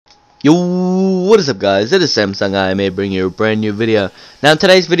Yo, what is up guys, it is Samsung. I am here bringing you a brand new video. Now in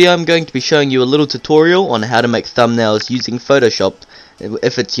today's video I'm going to be showing you a little tutorial on how to make thumbnails using Photoshop.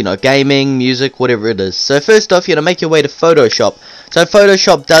 If it's, gaming, music, whatever it is. So first off, make your way to Photoshop. So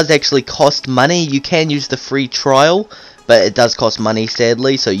Photoshop does actually cost money. You can use the free trial, but it does cost money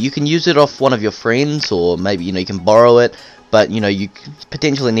sadly. So you can use it off one of your friends, or maybe you can borrow it. But you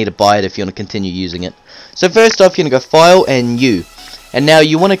potentially need to buy it if you want to continue using it. So first off, you're going to go File and New. And now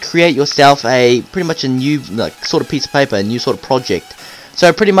you want to create yourself pretty much a new sort of piece of paper, a new sort of project.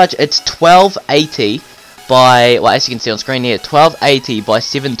 So pretty much it's 1280 by, well, as you can see on screen here, 1280 by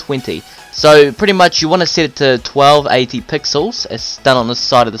 720. So pretty much you want to set it to 1280 pixels, as done on this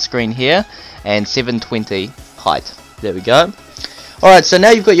side of the screen here, and 720 height. There we go. Alright, so now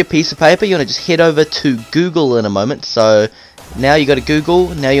you've got your piece of paper. You want to just head over to Google in a moment. So now you go to Google.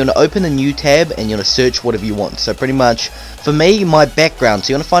 Now you want to open a new tab and you want to search whatever you want. So pretty much for me, my background, so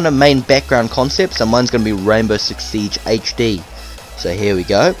you want to find a main background concept. So mine's going to be Rainbow Six Siege HD. So here we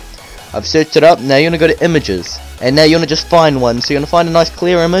go. I've searched it up. Now you want to go to images, and now you want to just find one. So you want to find a nice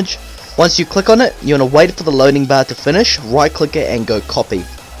clear image. Once you click on it, you want to wait for the loading bar to finish, right click it and go copy.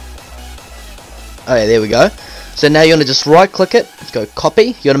 Okay, there we go. So now you want to just right click it, go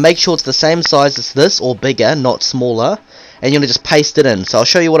copy. You want to make sure it's the same size as this or bigger, not smaller. And you want to just paste it in. So I'll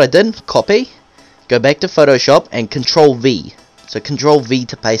show you what I did. Copy, go back to Photoshop and Ctrl V. So Ctrl V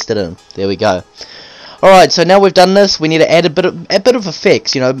to paste it in. There we go. Alright, so now we've done this, we need to add a bit of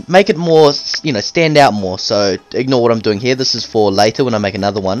effects, make it more, stand out more. So ignore what I'm doing here. This is for later when I make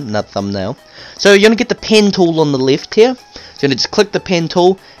another one, another thumbnail. So you're going to get the pen tool on the left here. So you're going to just click the pen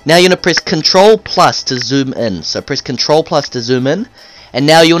tool. Now you're going to press Ctrl plus to zoom in. So press Ctrl plus to zoom in. And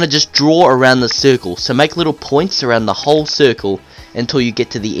now you want to just draw around the circle. So make little points around the whole circle until you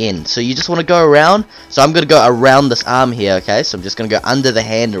get to the end. So you just want to go around. So I'm going to go around this arm here, okay? So I'm just going to go under the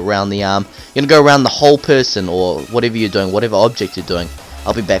hand, around the arm. You're going to go around the whole person or whatever you're doing, whatever object you're doing.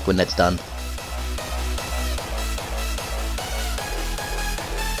 I'll be back when that's done.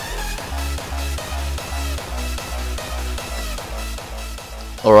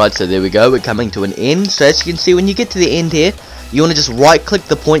 Alright, so there we go. We're coming to an end. So as you can see, when you get to the end here, you want to just right click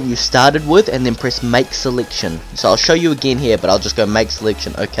the point you started with and then press make selection. So I'll show you again here, but I'll just go make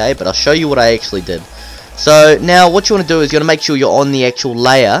selection, okay? But I'll show you what I actually did. So now what you want to do is you want to make sure you're on the actual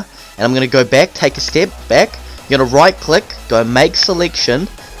layer. And I'm going to go back, take a step back. You're going to right click, go make selection,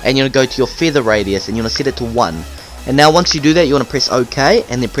 and you're going to go to your feather radius and you want to set it to 1. And now once you do that, you want to press OK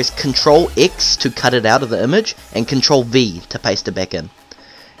and then press Ctrl X to cut it out of the image and Ctrl V to paste it back in.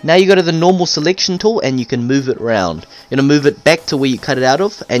 Now you go to the normal selection tool and you can move it around. You're going to move it back to where you cut it out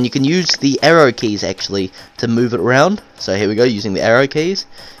of, and you can use the arrow keys actually to move it around. So here we go, using the arrow keys.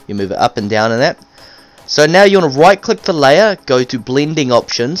 You move it up and down and that. So now you want to right click the layer, go to blending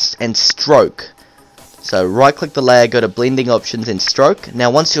options and stroke. So right click the layer, go to blending options and stroke. Now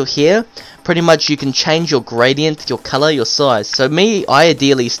once you're here, pretty much you can change your gradient, your color, your size. So I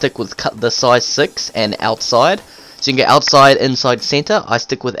ideally stick with the size 6 and outside. So you can go outside, inside, center. I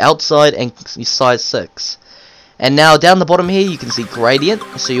stick with outside and size 6. And now down the bottom here you can see gradient.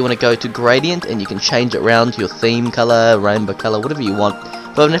 So you want to go to gradient and you can change it around to your theme color, rainbow color, whatever you want.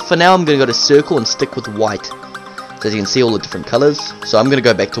 But for now I'm going to go to circle and stick with white. So as you can see all the different colors. So I'm going to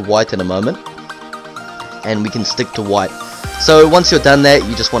go back to white in a moment. And we can stick to white. So once you're done that,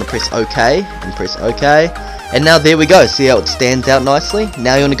 you just want to press OK and press OK. And now there we go. See how it stands out nicely?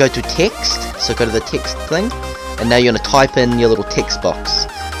 Now you want to go to text. So go to the text thing. And now you're going to type in your little text box.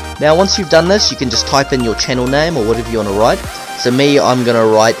 Now once you've done this, you can just type in your channel name or whatever you want to write. So I'm going to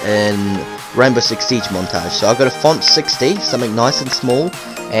write in Rainbow Six Siege montage. So I've got a font 60, something nice and small.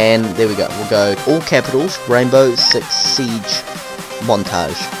 And there we go. We'll go all capitals, Rainbow Six Siege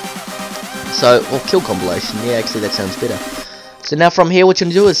montage. So, or kill compilation. Yeah, actually that sounds better. So now from here what you're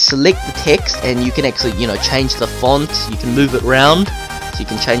going to do is select the text, and you can actually, change the font. You can move it around. So you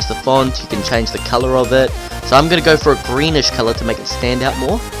can change the font, you can change the color of it. So I'm going to go for a greenish color to make it stand out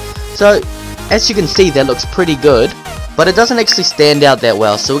more. So as you can see, that looks pretty good, but it doesn't actually stand out that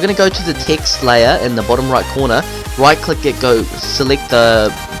well. So we're going to go to the text layer in the bottom right corner, right click it, go select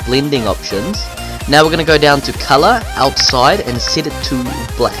the blending options. Now we're going to go down to color, outside, and set it to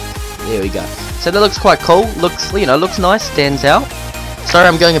black. There we go. So that looks quite cool, looks nice, stands out. Sorry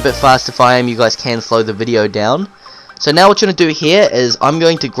I'm going a bit fast. If I am, you guys can slow the video down. So now what you're going to do here is I'm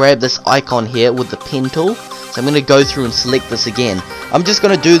going to grab this icon here with the pen tool. So I'm going to go through and select this again. I'm just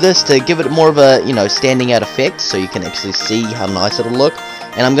going to do this to give it more of a, standing out effect so you can actually see how nice it'll look.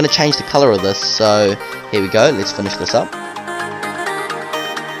 And I'm going to change the color of this. So here we go. Let's finish this up.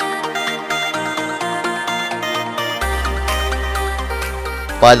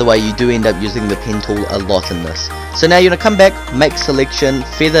 By the way, you do end up using the pen tool a lot in this. So now you're going to come back, make selection,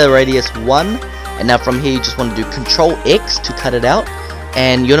 feather radius 1, and now from here you just want to do Ctrl X to cut it out,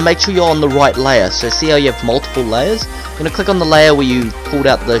 and you're going to make sure you're on the right layer. So see how you have multiple layers? You're going to click on the layer where you pulled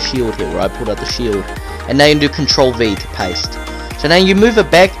out the shield here, where I pulled out the shield, and now you can do Ctrl V to paste. So now you move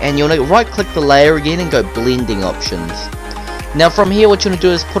it back and you want to right click the layer again and go blending options. Now from here what you want to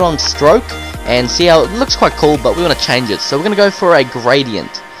do is put on stroke, and see how it looks quite cool, but we want to change it. So we're going to go for a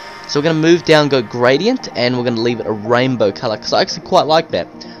gradient. So we're going to move down, go gradient, and we're going to leave it a rainbow color because I actually quite like that.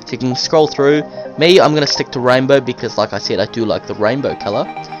 So you can scroll through. Me, I'm going to stick to rainbow because like I said, I do like the rainbow color,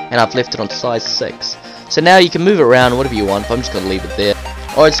 and I've left it on size 6. So now you can move it around whatever you want, but I'm just going to leave it there.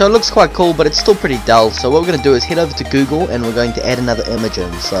 Alright, so it looks quite cool, but it's still pretty dull. So what we're going to do is head over to Google and we're going to add another image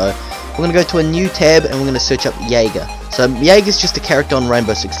in. So we're going to go to a new tab and we're going to search up Jaeger. So Jaeger's just a character on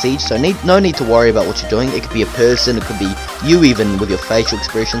Rainbow Six Siege, so no need to worry about what you're doing. It could be a person, it could be you even with your facial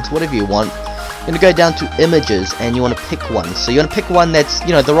expressions, whatever you want. You're going to go down to images and you want to pick one. So you want to pick one that's,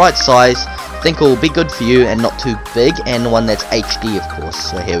 you know, the right size, think will be good for you and not too big, and one that's HD of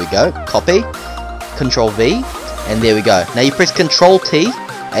course. So here we go, copy, Ctrl V, and there we go. Now you press Ctrl T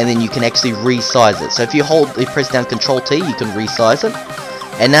and then you can actually resize it. So if you press down Ctrl T, you can resize it.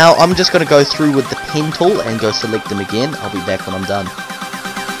 And now I'm just going to go through with the pen tool and go select them again. I'll be back when I'm done.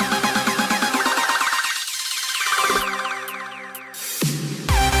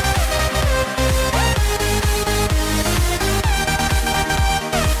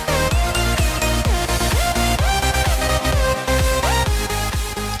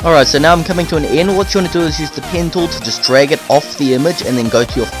 Alright, so now I'm coming to an end. What you want to do is use the pen tool to just drag it off the image and then go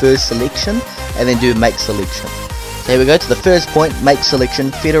to your first selection and then do make selection. So here we go to the first point, make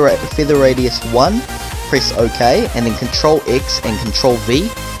selection, feather radius 1, press OK, and then Ctrl X and Ctrl V,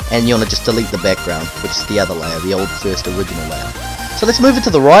 and you want to just delete the background, which is the other layer, the old first original layer. So let's move it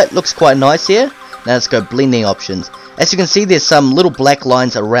to the right, looks quite nice here. Now let's go blending options. As you can see, there's some little black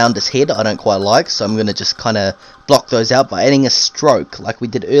lines around his head I don't quite like, so I'm going to just kind of block those out by adding a stroke like we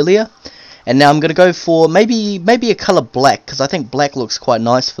did earlier. And now I'm going to go for maybe a color black, because I think black looks quite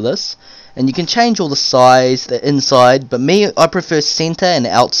nice for this. And you can change all the size, the inside, but I prefer center and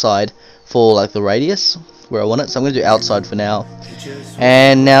outside for like the radius where I want it. So I'm going to do outside for now.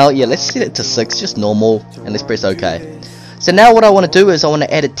 And now, yeah, let's set it to 6, just normal, and let's press OK. So now what I want to do is I want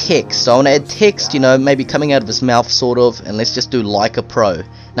to add a text. So I want to add text, you know, maybe coming out of his mouth sort of, and let's just do like a pro.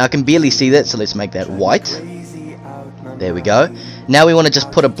 Now I can barely see that, so let's make that white. There we go. Now we want to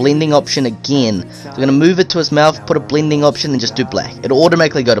just put a blending option again. So we're going to move it to his mouth, put a blending option, and just do black. It'll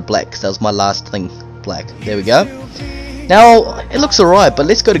automatically go to black, because that was my last thing, black. There we go. Now, it looks alright, but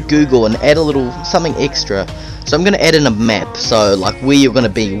let's go to Google and add a little, something extra. So I'm going to add in a map, so like where you're going to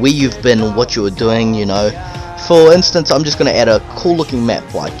be, where you've been, what you were doing, you know. For instance, I'm just going to add a cool looking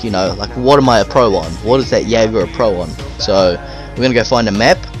map, like, you know, like what am I a pro on? What is that Jaeger a pro on? So, we're going to go find a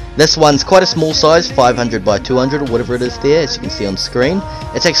map. This one's quite a small size, 500 by 200 or whatever it is there, as you can see on screen.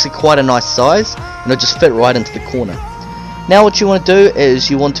 It's actually quite a nice size, and it'll just fit right into the corner. Now what you want to do is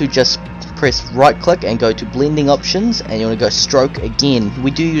you want to just press right click and go to blending options, and you want to go stroke again. We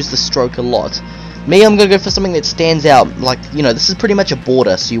do use the stroke a lot. Me, I'm going to go for something that stands out, like, you know, this is pretty much a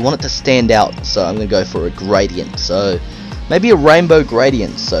border, so you want it to stand out, so I'm going to go for a gradient. So, maybe a rainbow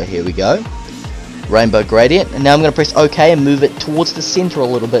gradient, so here we go. Rainbow gradient, and now I'm going to press OK and move it towards the center a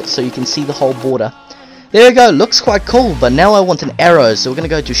little bit so you can see the whole border. There we go, looks quite cool, but now I want an arrow, so we're going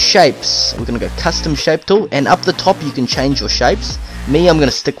to go to shapes, we're going to go custom shape tool, and up the top you can change your shapes. Me, I'm going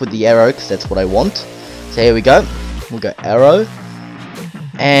to stick with the arrow because that's what I want. So here we go, we'll go arrow,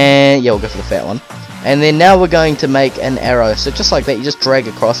 and yeah, we'll go for the fat one. And then now we're going to make an arrow, so just like that, you just drag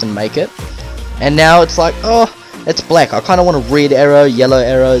across and make it. And now it's like, oh, it's black, I kind of want a red arrow, yellow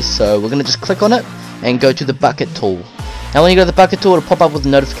arrows, so we're going to just click on it and go to the bucket tool. Now when you go to the bucket tool, it'll pop up with the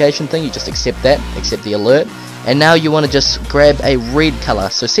notification thing, you just accept that, accept the alert. And now you want to just grab a red color,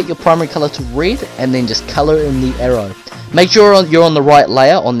 so set your primary color to red, and then just color in the arrow. Make sure you're on the right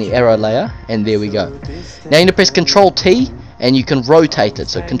layer, on the arrow layer, and there we go. Now you need to press Ctrl T, and you can rotate it,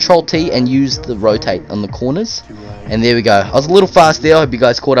 so Ctrl T and use the rotate on the corners, and there we go. I was a little fast there, I hope you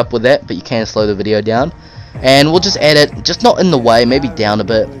guys caught up with that, but you can slow the video down. And we'll just add it, just not in the way, maybe down a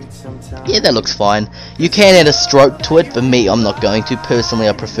bit. Yeah, that looks fine. You can add a stroke to it, but me, I'm not going to. Personally,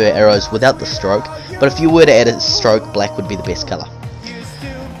 I prefer arrows without the stroke, but if you were to add a stroke, black would be the best color.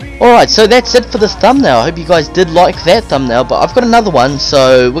 Alright, so that's it for this thumbnail. I hope you guys did like that thumbnail, but I've got another one,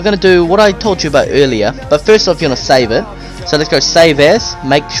 so we're going to do what I told you about earlier. But first off, you want to save it. So let's go save as,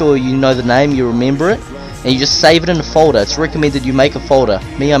 make sure you know the name, you remember it, and you just save it in a folder. It's recommended you make a folder.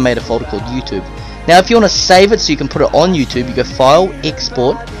 Me, I made a folder called YouTube. Now if you want to save it so you can put it on YouTube, you go File,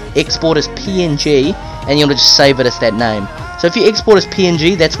 Export, Export as PNG, and you want to just save it as that name. So if you export as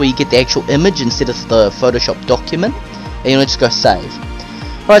PNG, that's where you get the actual image instead of the Photoshop document, and you want to just go Save.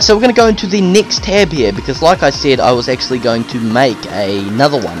 Alright, so we're going to go into the next tab here, because like I said, I was actually going to make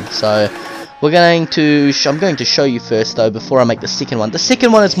another one. So I'm going to show you first though, before I make the second one. The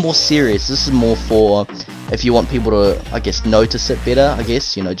second one is more serious. This is more for if you want people to, I guess, notice it better, I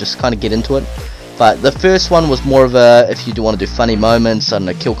guess, you know, just kind of get into it. But the first one was more of a, if you do want to do funny moments, I don't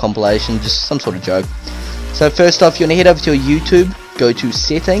know, kill compilation, just some sort of joke. So first off, you want to head over to your YouTube, go to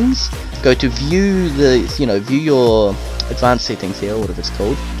settings, go to view view your advanced settings here, or whatever it's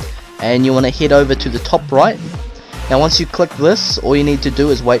called, and you want to head over to the top right. Now once you click this, all you need to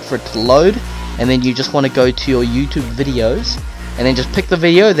do is wait for it to load, and then you just want to go to your YouTube videos, and then just pick the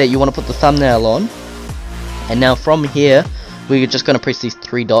video that you want to put the thumbnail on. And now from here, we're just going to press these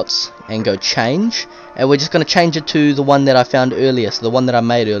three dots and go change, and we're just going to change it to the one that I found earlier, so the one that I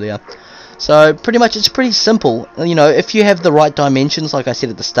made earlier. So pretty much it's pretty simple. You know, if you have the right dimensions, like I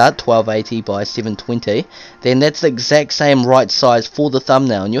said at the start, 1280 by 720, then that's the exact same right size for the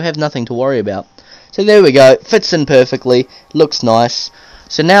thumbnail, and you'll have nothing to worry about. So there we go, fits in perfectly, looks nice.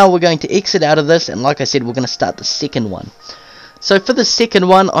 So now we're going to exit out of this, and like I said, we're going to start the second one. So for the second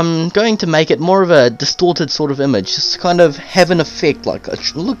one, I'm going to make it more of a distorted sort of image, just kind of have an effect, like a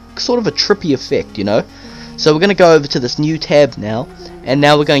sort of a trippy effect, you know. So we're going to go over to this new tab now, and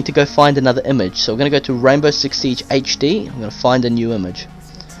now we're going to go find another image. So we're going to go to Rainbow Six Siege HD. I'm going to find a new image.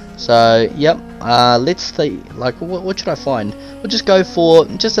 So yep, let's see, like what should I find? We'll just go for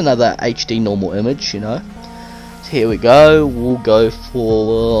just another HD normal image, you know. So here we go. We'll go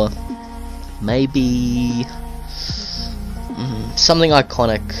for maybe something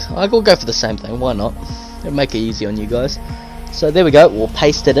iconic. I will go for the same thing. Why not? It'll make it easy on you guys. So there we go. We'll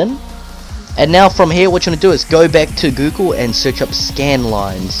paste it in. And now from here, what you're going to do is go back to Google and search up scan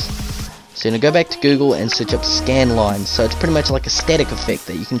lines. So you're going to go back to Google and search up scan lines. So it's pretty much like a static effect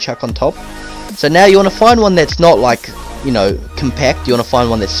that you can chuck on top. So now you want to find one that's not like, you know, compact. You want to find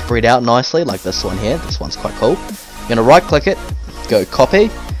one that's spread out nicely, like this one here. This one's quite cool. You're going to right click it, go copy,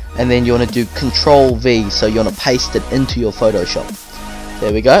 and then you want to do Ctrl V. So you want to paste it into your Photoshop.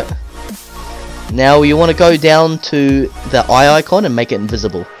 There we go. Now you want to go down to the eye icon and make it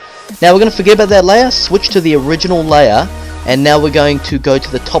invisible. Now we're going to forget about that layer, switch to the original layer, and now we're going to go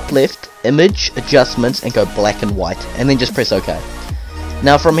to the top left, image, adjustments, and go black and white, and then just press OK.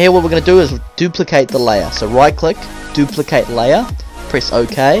 Now from here what we're going to do is duplicate the layer. So right click, duplicate layer, press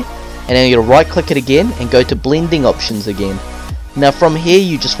OK, and then you're going to right click it again and go to blending options again. Now from here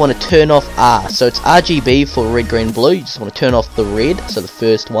you just want to turn off R, so it's RGB for red, green, blue. You just want to turn off the red, so the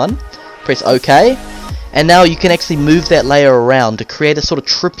first one, press OK. And now you can actually move that layer around to create a sort of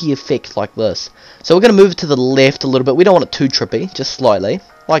trippy effect like this. So we're going to move it to the left a little bit. We don't want it too trippy, just slightly,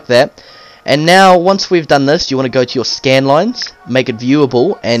 like that. And now once we've done this, you want to go to your scan lines, make it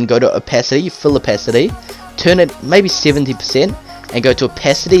viewable, and go to opacity, fill opacity, turn it maybe 70%, and go to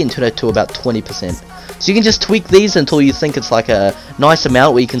opacity and turn it to about 20%. So you can just tweak these until you think it's like a nice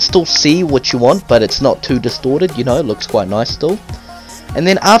amount where you can still see what you want, but it's not too distorted, you know, it looks quite nice still. And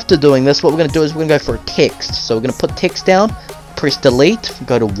then after doing this, what we're going to do is we're going to go for a text. So we're going to put text down, press delete,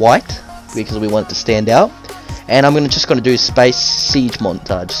 go to white, because we want it to stand out. And I'm just going to do space siege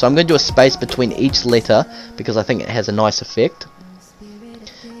montage. So I'm going to do a space between each letter, because I think it has a nice effect.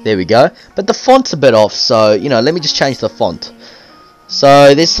 There we go. But the font's a bit off, so, you know, let me just change the font.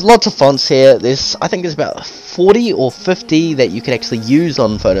 So there's lots of fonts here. I think there's about 40 or 50 that you can actually use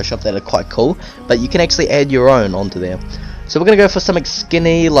on Photoshop that are quite cool. But you can actually add your own onto there. So we're going to go for something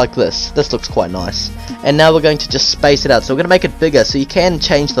skinny like this. This looks quite nice. And now we're going to just space it out. So we're going to make it bigger, so you can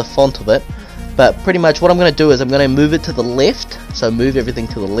change the font of it. But pretty much what I'm going to do is I'm going to move it to the left. So move everything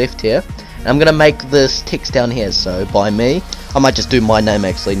to the left here. And I'm going to make this text down here. So by me. I might just do my name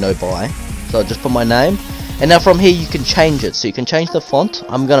actually, no by. So I'll just put my name. And now from here you can change it. So you can change the font.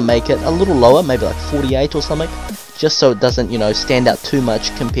 I'm going to make it a little lower, maybe like 48 or something. Just so it doesn't, you know, stand out too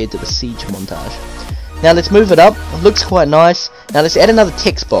much compared to the siege montage. Now let's move it up. It looks quite nice. Now let's add another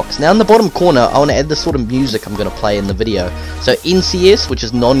text box. Now in the bottom corner I want to add the sort of music I'm going to play in the video. So NCS, which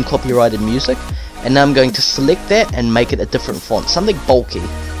is non-copyrighted music. And now I'm going to select that and make it a different font. Something bulky.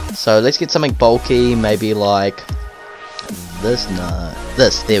 So let's get something bulky, maybe like this. No,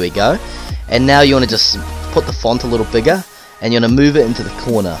 this. There we go. And now you want to just put the font a little bigger. And you want to move it into the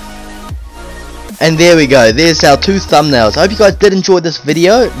corner. And there we go, there's our two thumbnails. I hope you guys did enjoy this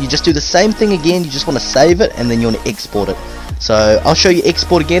video. You just do the same thing again, you just want to save it and then you want to export it. So I'll show you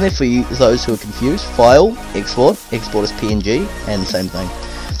export again for you those who are confused. File, export, export as PNG, and same thing.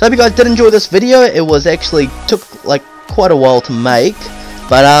 So I hope you guys did enjoy this video. It was actually took like quite a while to make,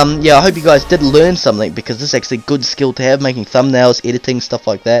 but yeah, I hope you guys did learn something, because this is actually a good skill to have, making thumbnails, editing, stuff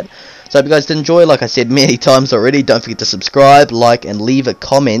like that. So I hope you guys did enjoy. Like I said many times already, don't forget to subscribe, like, and leave a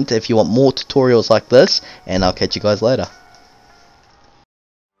comment if you want more tutorials like this, and I'll catch you guys later.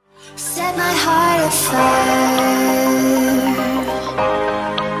 Set my heart afire.